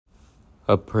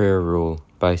A Prayer Rule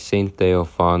by Saint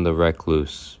Theophan the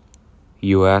Recluse.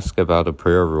 You ask about a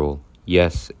prayer rule.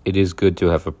 Yes, it is good to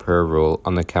have a prayer rule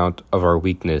on account of our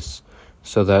weakness,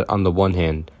 so that on the one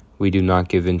hand, we do not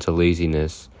give in to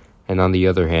laziness, and on the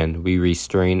other hand, we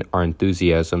restrain our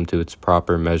enthusiasm to its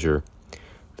proper measure.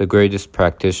 The greatest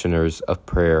practitioners of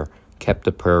prayer kept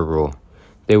a prayer rule.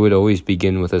 They would always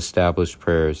begin with established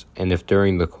prayers, and if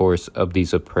during the course of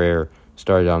these a prayer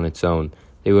started on its own,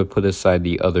 they would put aside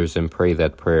the others and pray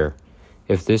that prayer.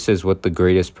 If this is what the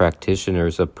greatest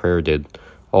practitioners of prayer did,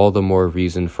 all the more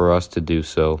reason for us to do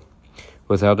so.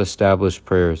 Without established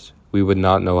prayers, we would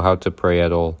not know how to pray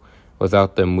at all.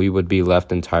 Without them, we would be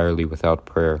left entirely without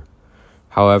prayer.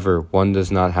 However, one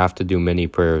does not have to do many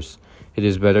prayers. It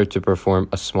is better to perform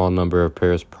a small number of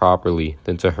prayers properly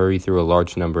than to hurry through a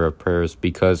large number of prayers,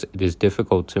 because it is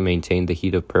difficult to maintain the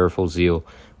heat of prayerful zeal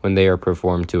when they are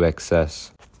performed to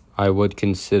excess. I would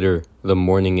consider the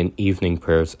morning and evening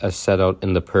prayers as set out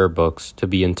in the prayer books to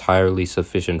be entirely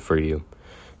sufficient for you.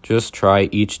 Just try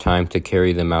each time to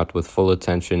carry them out with full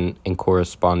attention and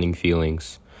corresponding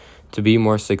feelings. To be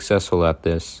more successful at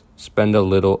this, spend a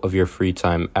little of your free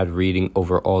time at reading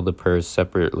over all the prayers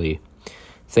separately.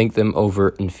 Think them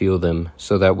over and feel them,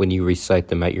 so that when you recite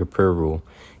them at your prayer rule,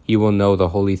 you will know the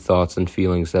holy thoughts and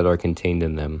feelings that are contained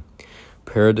in them.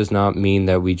 Prayer does not mean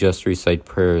that we just recite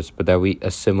prayers, but that we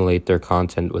assimilate their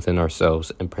content within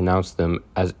ourselves and pronounce them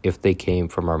as if they came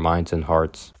from our minds and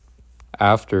hearts.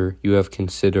 After you have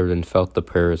considered and felt the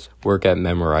prayers, work at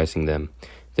memorizing them.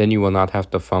 Then you will not have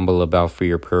to fumble about for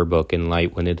your prayer book in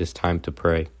light when it is time to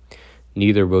pray.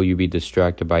 Neither will you be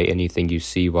distracted by anything you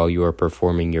see while you are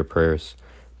performing your prayers,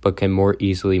 but can more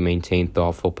easily maintain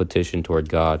thoughtful petition toward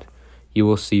God. You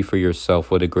will see for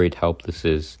yourself what a great help this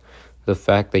is. The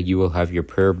fact that you will have your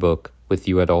prayer book with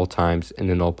you at all times and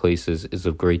in all places is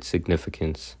of great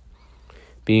significance.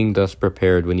 Being thus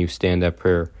prepared when you stand at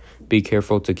prayer, be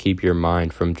careful to keep your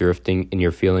mind from drifting in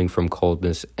your feeling from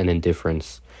coldness and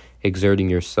indifference, exerting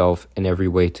yourself in every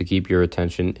way to keep your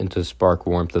attention and to spark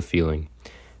warmth of feeling.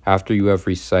 After you have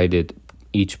recited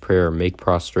each prayer, make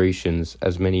prostrations,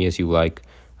 as many as you like,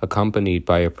 accompanied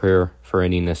by a prayer for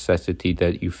any necessity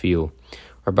that you feel,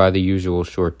 or by the usual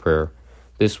short prayer.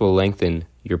 This will lengthen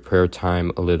your prayer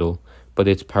time a little, but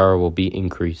its power will be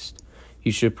increased.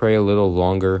 You should pray a little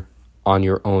longer on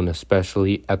your own,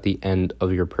 especially at the end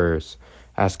of your prayers,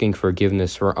 asking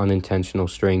forgiveness for unintentional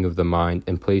straying of the mind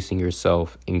and placing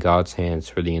yourself in God's hands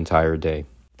for the entire day.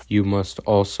 You must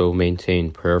also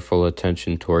maintain prayerful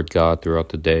attention toward God throughout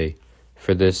the day.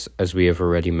 For this, as we have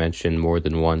already mentioned more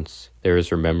than once, there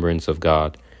is remembrance of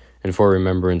God, and for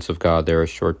remembrance of God there are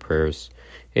short prayers.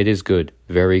 It is good,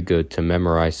 very good, to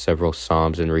memorize several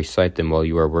psalms and recite them while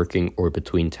you are working or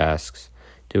between tasks,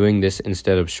 doing this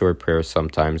instead of short prayers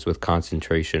sometimes with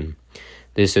concentration.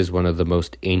 This is one of the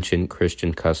most ancient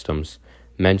Christian customs,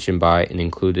 mentioned by and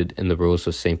included in the rules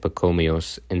of St.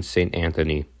 Pachomius and St.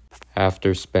 Anthony.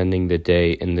 After spending the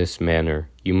day in this manner,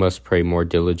 you must pray more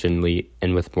diligently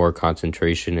and with more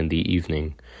concentration in the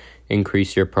evening.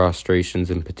 Increase your prostrations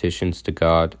and petitions to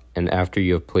God, and after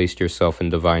you have placed yourself in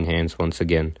divine hands once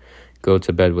again, go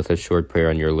to bed with a short prayer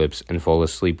on your lips and fall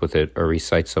asleep with it or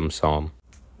recite some psalm.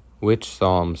 Which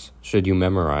psalms should you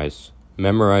memorize?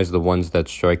 Memorize the ones that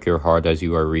strike your heart as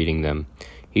you are reading them.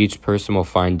 Each person will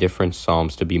find different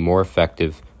psalms to be more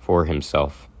effective for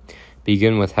himself.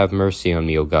 Begin with Have mercy on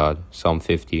me, O God, Psalm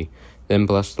 50. Then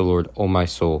bless the Lord, O my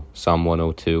soul, Psalm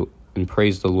 102, and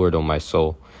praise the Lord, O my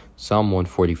soul, Psalm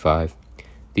 145.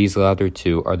 These latter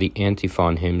two are the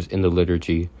antiphon hymns in the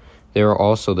liturgy. There are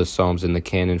also the psalms in the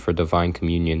canon for divine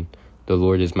communion. The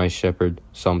Lord is my shepherd,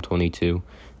 Psalm 22.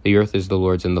 The earth is the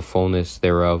Lord's and the fullness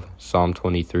thereof, Psalm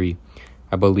 23.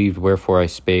 I believed, wherefore I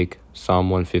spake, Psalm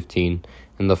 115,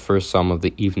 and the first psalm of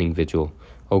the evening vigil.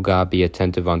 O God, be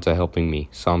attentive unto helping me,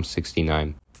 Psalm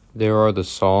 69. There are the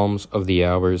psalms of the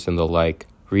hours and the like.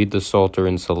 Read the Psalter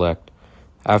and select.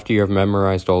 After you have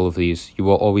memorized all of these, you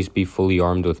will always be fully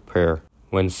armed with prayer.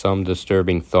 When some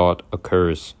disturbing thought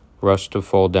occurs, rush to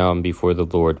fall down before the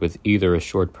Lord with either a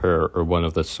short prayer or one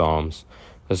of the psalms.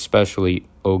 Especially,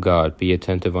 O God, be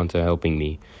attentive unto helping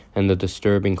me, and the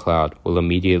disturbing cloud will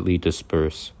immediately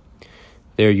disperse.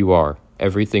 There you are,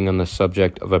 everything on the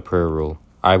subject of a prayer rule.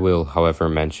 I will, however,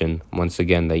 mention once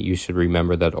again that you should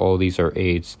remember that all these are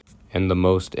aids, and the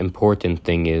most important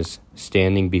thing is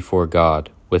standing before God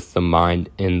with the mind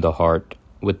in the heart,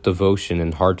 with devotion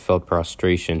and heartfelt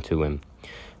prostration to Him.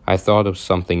 I thought of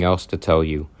something else to tell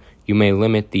you. You may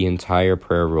limit the entire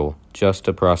prayer rule just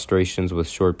to prostrations with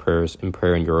short prayers and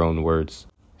prayer in your own words.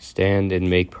 Stand and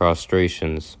make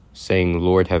prostrations, saying,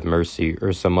 Lord have mercy,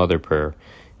 or some other prayer,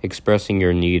 expressing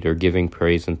your need or giving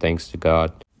praise and thanks to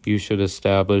God. You should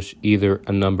establish either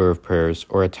a number of prayers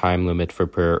or a time limit for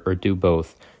prayer, or do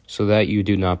both, so that you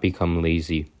do not become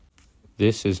lazy.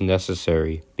 This is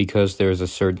necessary because there is a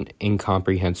certain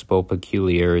incomprehensible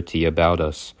peculiarity about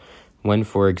us. When,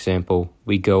 for example,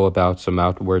 we go about some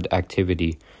outward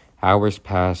activity, hours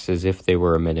pass as if they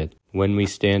were a minute. When we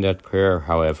stand at prayer,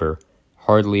 however,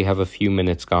 hardly have a few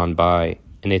minutes gone by,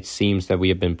 and it seems that we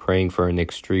have been praying for an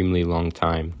extremely long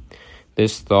time.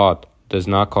 This thought does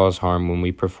not cause harm when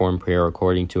we perform prayer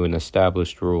according to an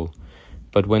established rule.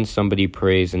 But when somebody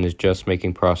prays and is just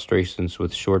making prostrations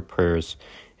with short prayers,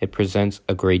 it presents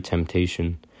a great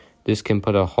temptation. This can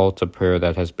put a halt to prayer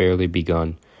that has barely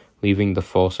begun, leaving the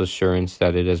false assurance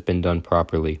that it has been done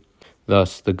properly.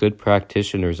 Thus, the good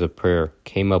practitioners of prayer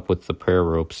came up with the prayer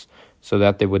ropes, so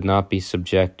that they would not be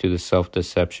subject to the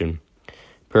self-deception.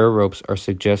 Prayer ropes are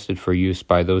suggested for use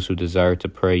by those who desire to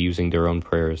pray using their own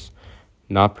prayers,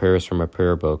 not prayers from a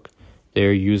prayer book. They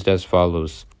are used as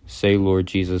follows: say, Lord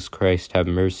Jesus Christ, have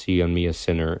mercy on me, a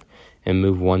sinner, and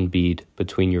move one bead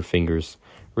between your fingers.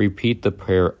 Repeat the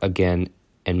prayer again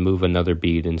and move another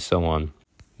bead, and so on.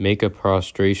 Make a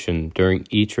prostration during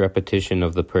each repetition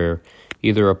of the prayer,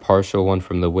 either a partial one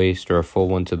from the waist or a full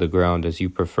one to the ground as you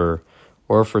prefer.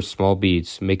 Or for small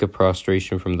beads, make a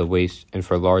prostration from the waist, and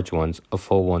for large ones, a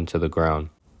full one to the ground.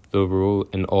 The rule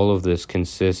in all of this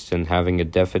consists in having a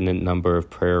definite number of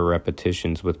prayer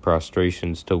repetitions with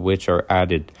prostrations, to which are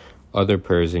added other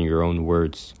prayers in your own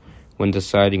words. When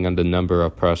deciding on the number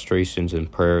of prostrations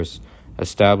and prayers,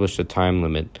 establish a time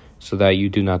limit, so that you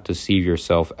do not deceive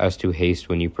yourself as to haste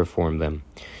when you perform them.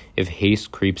 If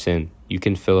haste creeps in, you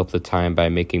can fill up the time by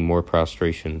making more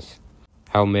prostrations.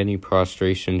 How many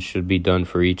prostrations should be done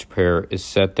for each prayer is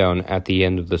set down at the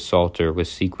end of the Psalter with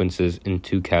sequences in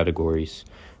two categories,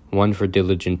 one for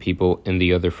diligent people and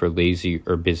the other for lazy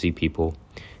or busy people.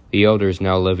 The elders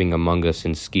now living among us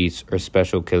in skeets or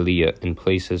special kelia in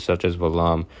places such as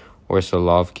Valam or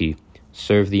Solovki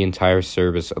serve the entire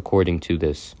service according to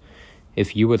this.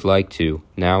 If you would like to,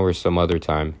 now or some other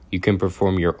time, you can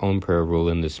perform your own prayer rule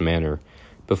in this manner.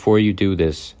 Before you do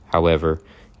this, however,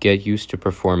 get used to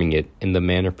performing it in the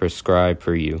manner prescribed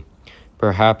for you.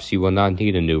 Perhaps you will not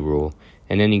need a new rule.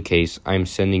 In any case, I am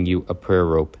sending you a prayer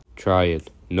rope. Try it.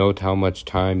 Note how much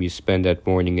time you spend at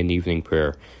morning and evening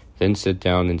prayer. Then sit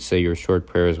down and say your short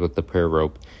prayers with the prayer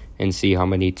rope, and see how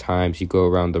many times you go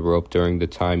around the rope during the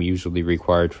time usually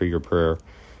required for your prayer.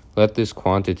 Let this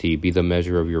quantity be the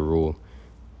measure of your rule.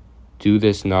 Do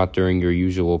this not during your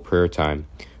usual prayer time,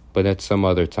 but at some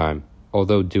other time,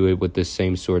 although do it with the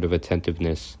same sort of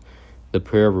attentiveness. The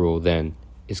prayer rule, then,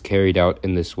 is carried out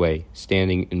in this way,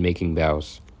 standing and making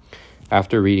bows.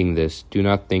 After reading this, do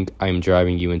not think I am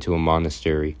driving you into a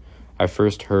monastery. I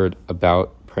first heard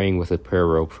about praying with a prayer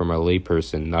rope from a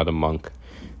layperson, not a monk.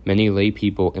 Many lay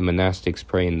people and monastics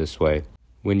pray in this way.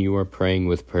 When you are praying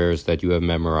with prayers that you have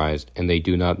memorized and they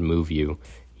do not move you,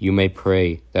 you may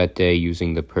pray that day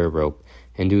using the prayer rope,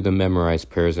 and do the memorized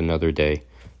prayers another day.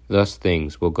 Thus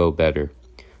things will go better.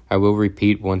 I will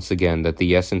repeat once again that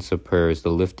the essence of prayer is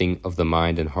the lifting of the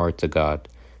mind and heart to God.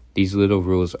 These little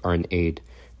rules are an aid.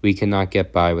 We cannot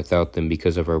get by without them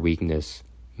because of our weakness.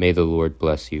 May the Lord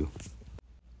bless you.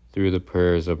 Through the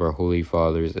prayers of our Holy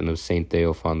Fathers and of Saint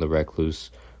Theophan the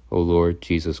Recluse, O Lord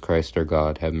Jesus Christ our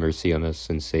God, have mercy on us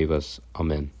and save us.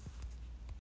 Amen.